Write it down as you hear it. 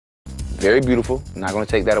very beautiful. I'm not gonna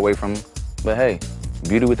take that away from him. But hey,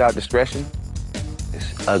 beauty without discretion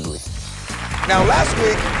is ugly. Now, last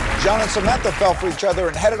week, John and Samantha fell for each other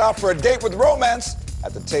and headed off for a date with romance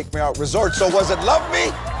at the Take Me Out resort. So was it love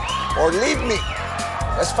me or leave me?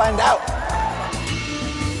 Let's find out.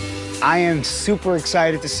 I am super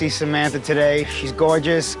excited to see Samantha today. She's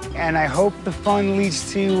gorgeous, and I hope the fun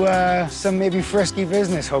leads to some maybe frisky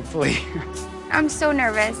business, hopefully. I'm so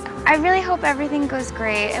nervous. I really hope everything goes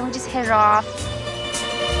great and we just hit it off.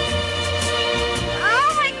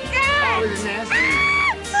 Oh my God! Oh, it's nasty.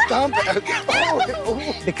 Stop it.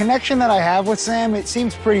 Oh. The connection that I have with Sam, it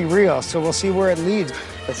seems pretty real, so we'll see where it leads.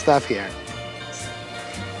 Let's stop here.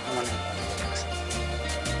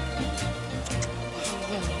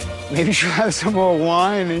 Maybe she'll have some more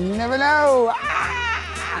wine, and you never know.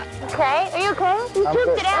 Ah! Okay, are you okay? You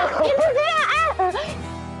pooped it out. You pooped it out.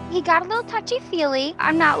 He got a little touchy-feely.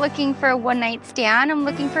 I'm not looking for a one-night stand. I'm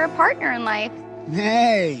looking for a partner in life.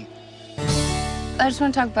 Hey. I just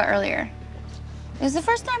want to talk about earlier. It was the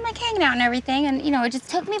first time, like, hanging out and everything, and, you know, it just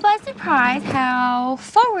took me by surprise how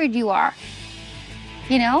forward you are.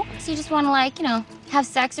 You know? So you just want to, like, you know, have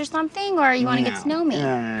sex or something, or you want to get to know me?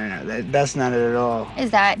 No. That's not it at all.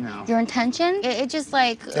 Is that No. your intention? It just,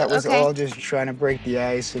 like, That was all just trying to break the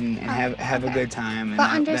ice and have a good time, and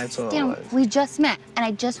but that's all it understand, was. we just met, and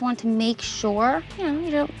I just want to make sure,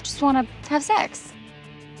 you don't just want to have sex.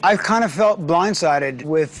 I kind of felt blindsided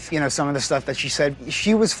with, you know, some of the stuff that she said.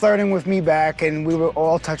 She was flirting with me back, and we were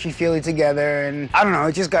all touchy-feely together, and I don't know,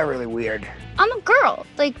 it just got really weird. I'm a girl.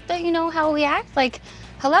 Like, you know how we act? Like,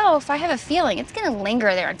 hello, if I have a feeling, it's gonna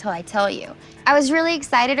linger there until I tell you. I was really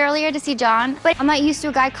excited earlier to see John, but I'm not used to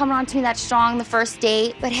a guy coming on to me that strong the first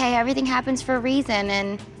date. But hey, everything happens for a reason,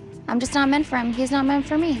 and I'm just not meant for him. He's not meant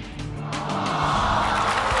for me.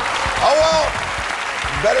 Oh, well,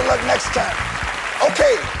 better luck next time.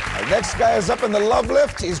 Okay, our next guy is up in the love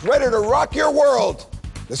lift. He's ready to rock your world.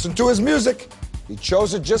 Listen to his music. He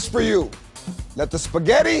chose it just for you. Let the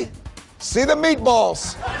spaghetti see the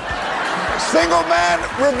meatballs. Single man,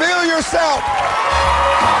 reveal yourself.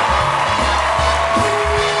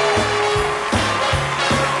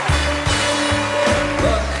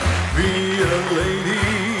 Luck be a lady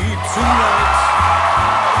tonight.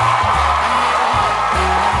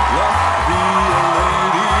 Luck be a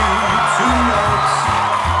lady tonight.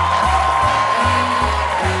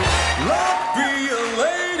 Luck be a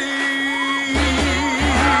lady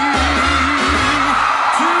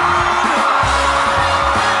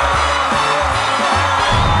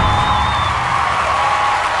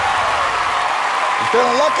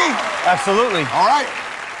Feeling lucky? Absolutely. All right,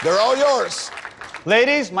 they're all yours.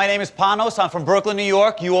 Ladies, my name is Panos. I'm from Brooklyn, New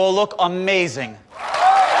York. You all look amazing. If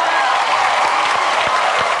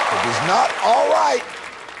he's not all right,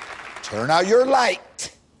 turn out your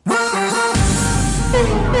light.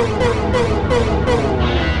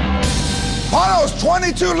 Panos,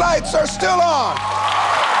 22 lights are still on.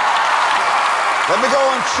 Let me go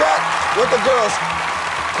and chat with the girls.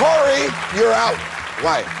 Corey, you're out.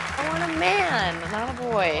 Why? I want a man, not a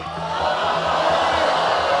boy.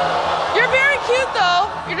 You're very cute, though.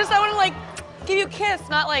 I want to, like, give you a kiss,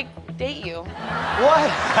 not, like, date you.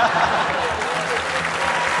 What?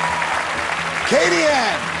 Katie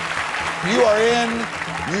Ann, you are in.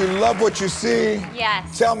 You love what you see.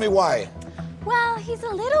 Yes. Tell me why. Well, he's a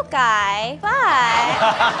little guy, but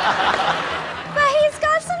he's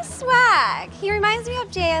got some swag. He reminds me of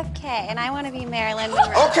JFK, and I want to be Marilyn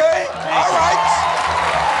Monroe. Okay, all right.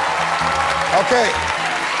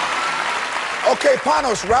 Okay,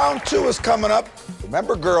 Panos, round 2 is coming up.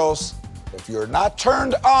 Remember, girls, if you're not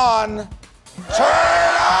turned on, turn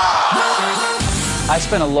off! I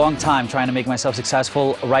spent a long time trying to make myself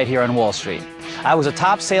successful right here on Wall Street. I was a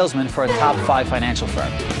top salesman for a top 5 financial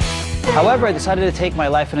firm. However, I decided to take my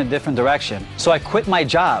life in a different direction, so I quit my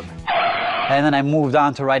job. And then I moved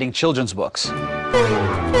on to writing children's books.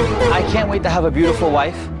 I can't wait to have a beautiful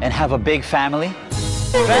wife and have a big family.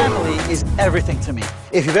 Family is everything to me.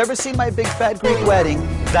 If you've ever seen my big fat Greek wedding,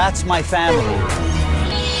 that's my family.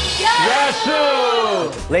 Yes,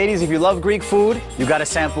 sir! Ladies, if you love Greek food, you gotta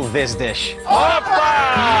sample this dish.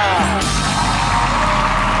 Oppa!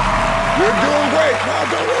 You're doing great. No,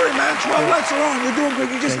 don't worry, man. 12 lights are on. You're doing good.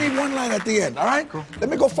 You just need one line at the end, all right? Cool. Let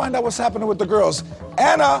me go find out what's happening with the girls.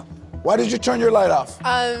 Anna, why did you turn your light off?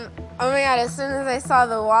 Oh my God, as soon as I saw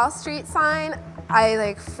the Wall Street sign, I,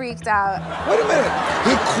 like, freaked out. Wait a minute.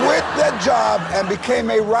 He quit that job and became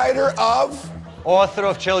a writer of? Author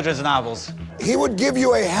of children's novels. He would give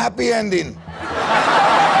you a happy ending.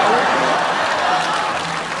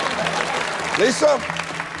 Lisa,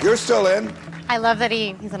 you're still in. I love that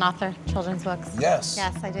he's an author, children's books. Yes.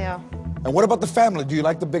 Yes, I do. And what about the family? Do you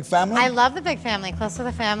like the big family? I love the big family, close to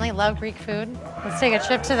the family, love Greek food. Let's take a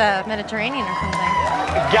trip to the Mediterranean or something.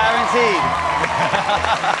 Guaranteed.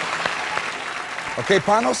 Okay,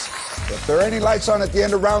 Panos, if there are any lights on at the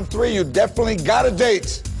end of round 3, you definitely got a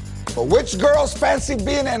date. But which girls fancy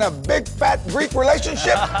being in a big, fat Greek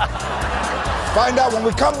relationship? Find out when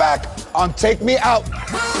we come back on Take Me Out.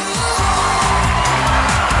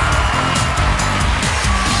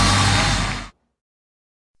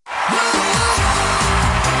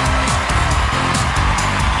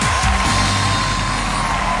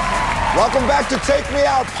 Welcome back to Take Me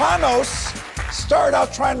Out. Panos started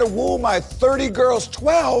out trying to woo my 30 girls.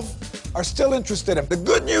 12 are still interested in him. The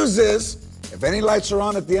good news is, if any lights are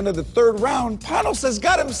on at the end of the 3rd round, Panos has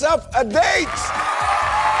got himself a date.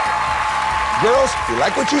 Girls, if you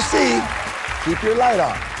like what you see, keep your light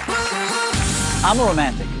on. I'm a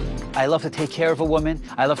romantic. I love to take care of a woman,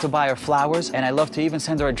 I love to buy her flowers, and I love to even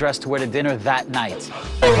send her a dress to wear to dinner that night.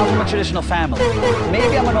 I come from a traditional family.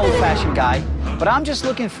 Maybe I'm an old-fashioned guy, but I'm just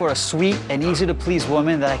looking for a sweet and easy-to-please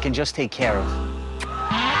woman that I can just take care of.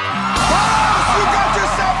 Panos, you got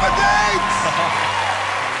yourself a date!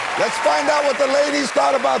 Let's find out what the ladies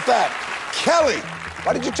thought about that. Kelly,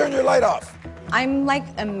 why did you turn your light off? I'm like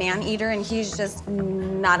a man-eater, and he's just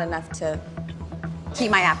not enough to keep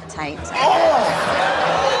my appetite.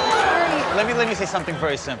 Oh! Let me say something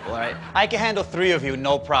very simple, all right? I can handle 3 of you,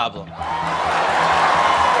 no problem.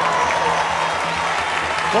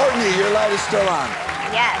 Courtney, your light is still on.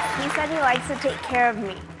 Yes, he said he likes to take care of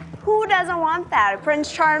me. Who doesn't want that? Prince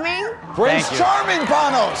Charming? Prince Charming,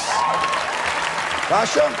 Panos.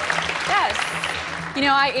 Rasha? Yes. You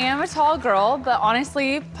know, I am a tall girl, but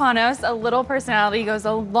honestly, Panos, a little personality goes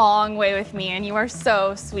a long way with me, and you are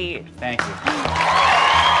so sweet. Thank you.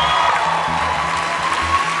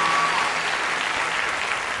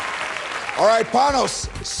 All right, Panos,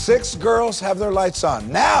 6 girls have their lights on.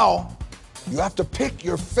 Now, you have to pick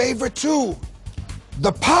your favorite 2.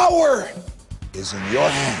 The power is in your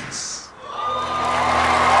hands.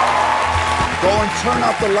 Go and turn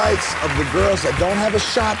off the lights of the girls that don't have a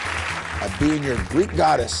shot at being your Greek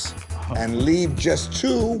goddess and leave just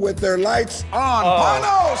 2 with their lights on.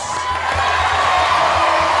 Panos!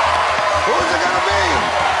 Who's it gonna be?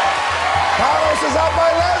 Panos is out by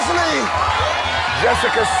Leslie.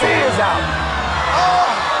 Jessica C is out.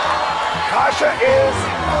 Oh, Tasha is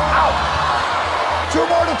out. 2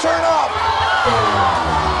 more to turn off.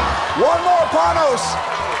 1 more, Panos.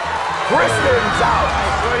 Kristen's out.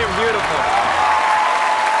 It's really beautiful.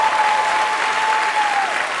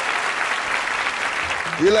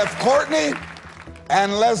 You left Courtney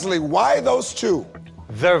and Leslie. Why those 2?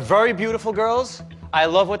 They're very beautiful girls. I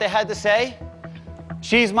love what they had to say.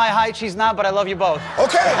 She's my height, she's not, but I love you both.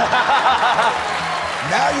 Okay.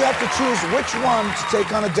 Now you have to choose which one to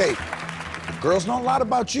take on a date. The girls know a lot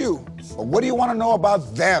about you, but what do you want to know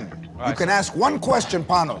about them? Right. You can ask 1 question,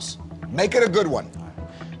 Panos. Make it a good one.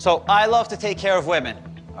 So I love to take care of women,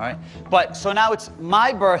 all right? But so now it's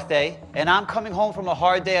my birthday, and I'm coming home from a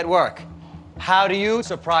hard day at work. How do you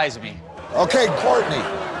surprise me? Okay, Courtney.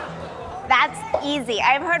 That's easy.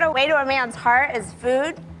 I've heard a way to a man's heart is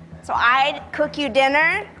food, so I'd cook you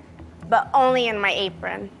dinner, but only in my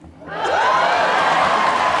apron.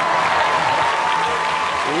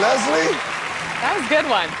 Leslie? That was a good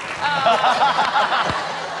one.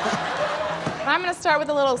 I'm gonna start with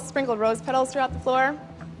a little sprinkled rose petals throughout the floor.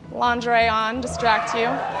 Lingerie on, distract you.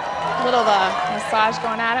 A little massage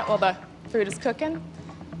going at it while the food is cooking.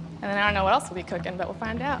 And then I don't know what else will be cooking, but we'll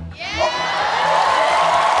find out.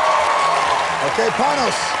 Okay,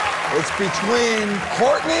 Panos. It's between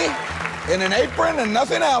Courtney in an apron and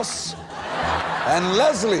nothing else, and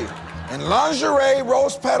Leslie in lingerie,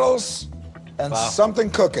 rose petals, and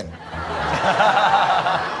something cooking.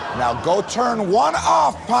 Now go turn 1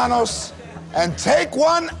 off, Panos, and take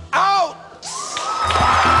 1 out.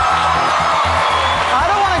 I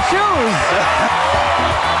don't want to choose.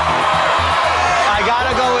 I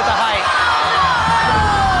gotta go with the height.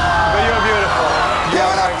 But you're beautiful. Give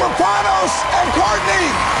it up for Panos and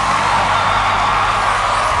Courtney.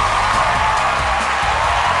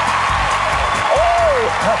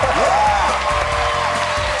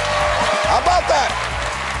 How about that?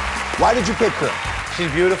 Why did you pick her?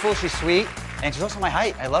 She's beautiful, she's sweet, and she's also my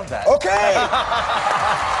height. I love that. Okay.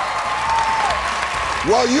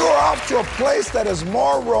 Well, you are off to a place that is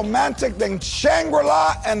more romantic than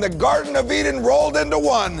Shangri-La and the Garden of Eden rolled into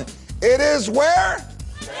one. It is where?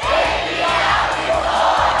 All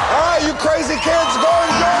right, you crazy kids, go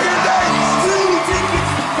enjoy your dates. 2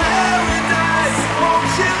 tickets to paradise.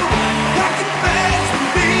 Won't you pack your bags with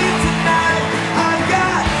me tonight? I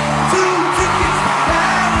got 2 tickets to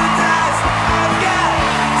paradise.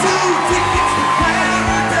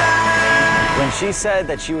 she said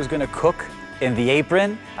that she was gonna cook in the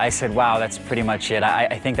apron, I said, wow, that's pretty much it.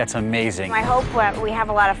 I think that's amazing. I hope we have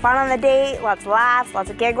a lot of fun on the date, lots of laughs, lots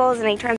of giggles, and he turns